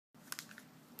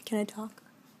Can I talk?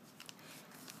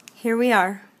 Here we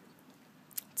are.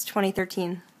 It's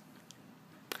 2013.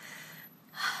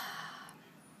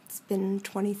 It's been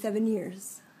 27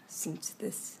 years since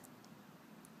this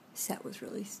set was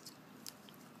released.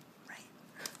 Right?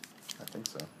 I think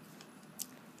so.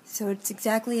 So it's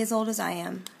exactly as old as I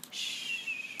am.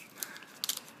 Shh.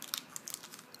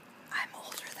 I'm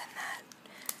older than that.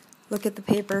 Look at the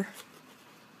paper.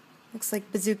 Looks like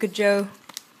Bazooka Joe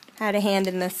had a hand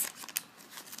in this.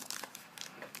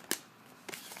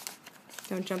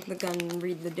 Don't jump the gun and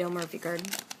read the Dale Murphy card.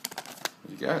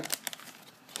 You got it.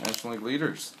 National League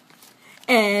leaders.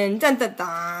 And dun dun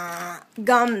dun,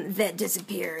 gum that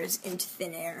disappears into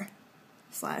thin air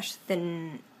 /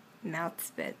 thin mouth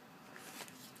spit.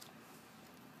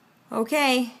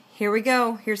 Okay, here we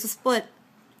go. Here's the split.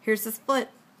 Here's the split.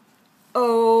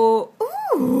 Oh,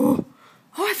 ooh!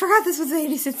 Oh, I forgot this was the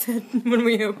 86 set when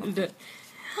we opened it.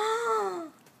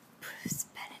 Bruce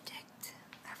Benedict.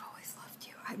 I've always loved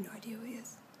you. I have no idea who he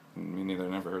is. Me neither.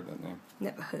 Never heard that name.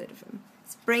 Never heard of him.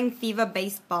 Spring Fever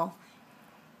Baseball.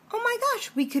 Oh my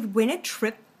gosh, we could win a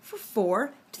trip for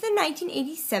 4 to the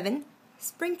 1987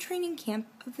 spring training camp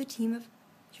of the team of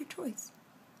your choice.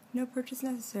 No purchase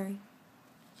necessary.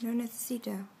 No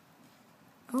necesito.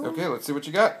 Oh. Okay, let's see what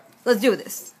you got. Let's do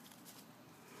this.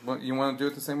 What, you want to do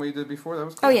it the same way you did before? That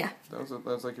was cool. Oh, yeah. That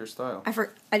was like your style.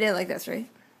 I did it like this, right?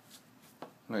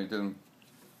 No, you didn't.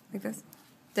 Like this?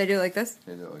 Did I do it like this?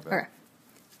 You did it like that. Okay.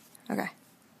 Okay.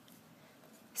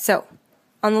 So,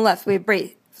 on the left, we have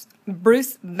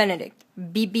Bruce Benedict.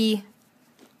 BB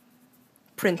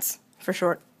Prince, for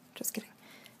short. Just kidding.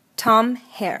 Tom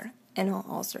Hare, and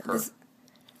All-Star.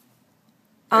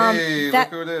 Hey, look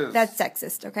who it is. That's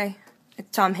sexist, okay?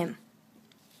 It's Tom Him.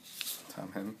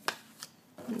 Tom Him.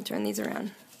 Let me turn these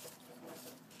around.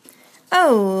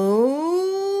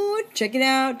 Oh, check it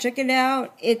out, check it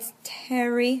out. It's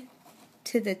Terry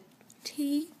to the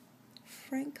T.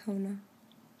 Francona.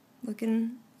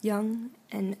 Looking young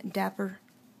and dapper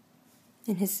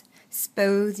in his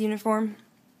Spose uniform.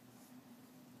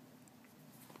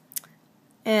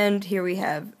 And here we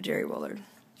have Jerry Willard.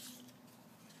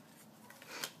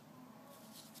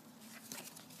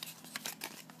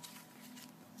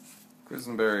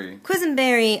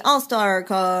 Quisenberry All-Star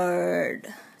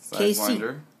card.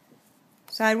 Sidewinder.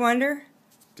 Sidewinder?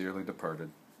 Dearly departed.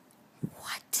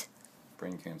 What?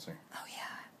 Brain cancer. Oh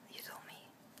yeah, you told me.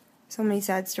 So many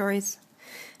sad stories.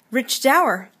 Rich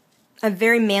Dower. A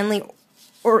very manly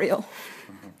Oriole.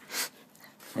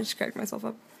 I just cracked myself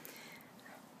up.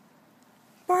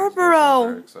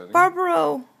 Barbaro.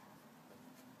 Barbaro.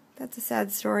 That's a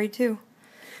sad story too.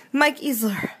 Mike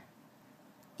Easler.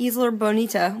 Easler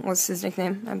Bonita was his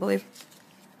nickname, I believe.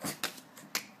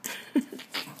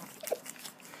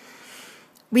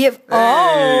 We have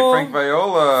Frank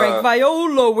Viola. Frank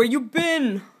Viola, where you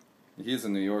been? He's a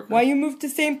New Yorker. Why you moved to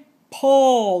St.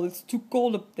 Paul? It's too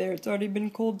cold up there. It's already been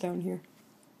cold down here.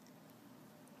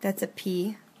 That's a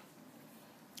P.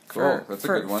 Cool. That's a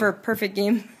good one. For a perfect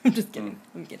game. I'm just kidding.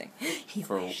 I'm kidding.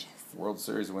 For World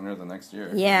Series winner the next year.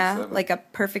 Yeah, 87. Like a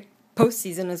perfect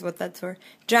postseason is what that's for.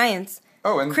 Giants.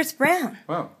 Oh, and Chris Brown.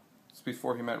 Wow. It's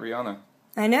before he met Rihanna.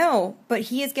 I know, but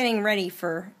he is getting ready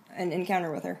for an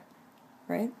encounter with her.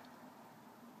 Right?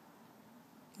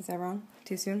 Is that wrong?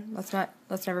 Too soon? Let's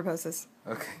never post this.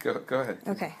 Okay, go ahead.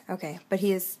 Okay. But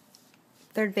he is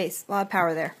third base. A lot of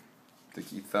power there.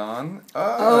 Dickie Thon.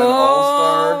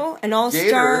 An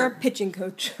all-star pitching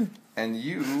coach. And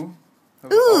you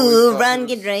Ooh, Ron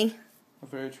Guidry. A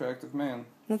very attractive man.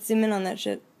 Let's zoom in on that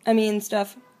shit. I mean,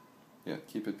 stuff. Yeah,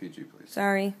 keep it PG, please.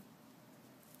 Sorry.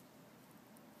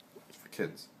 It's for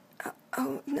kids.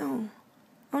 Oh, no.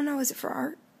 Oh, no, is it for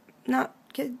art? Not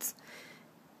kids.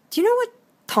 Do you know what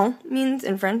thon means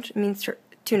in French? It means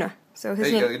tuna. So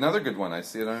his name, another good one. I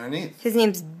see it underneath. His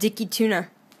name's Dickie Tuna.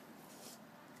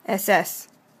 SS.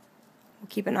 We'll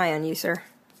keep an eye on you, sir.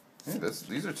 Hey,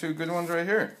 these are two good ones right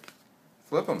here.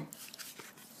 Flip them.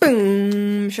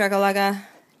 Boom, shakalaka.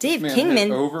 Dave Kingman.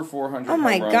 Hit over 400 Oh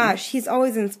my home runs. gosh, he's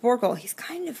always in Sporkle. He's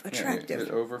kind of attractive. Yeah,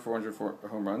 hit over 400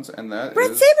 home runs, and that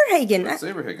Brett is Saberhagen. Brett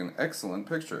Saberhagen. Excellent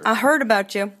picture. I heard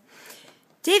about you.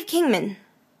 Dave Kingman.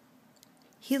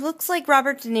 He looks like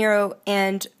Robert De Niro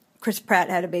and Chris Pratt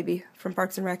had a baby from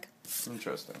Parks and Rec.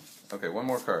 Interesting. Okay, one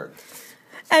more card.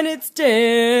 And it's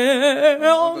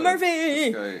Dale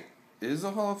Murphy. This guy is a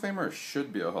Hall of Famer or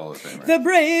should be a Hall of Famer. The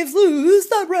Braves lose,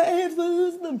 the Braves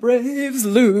lose, the Braves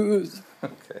lose.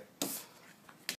 Okay.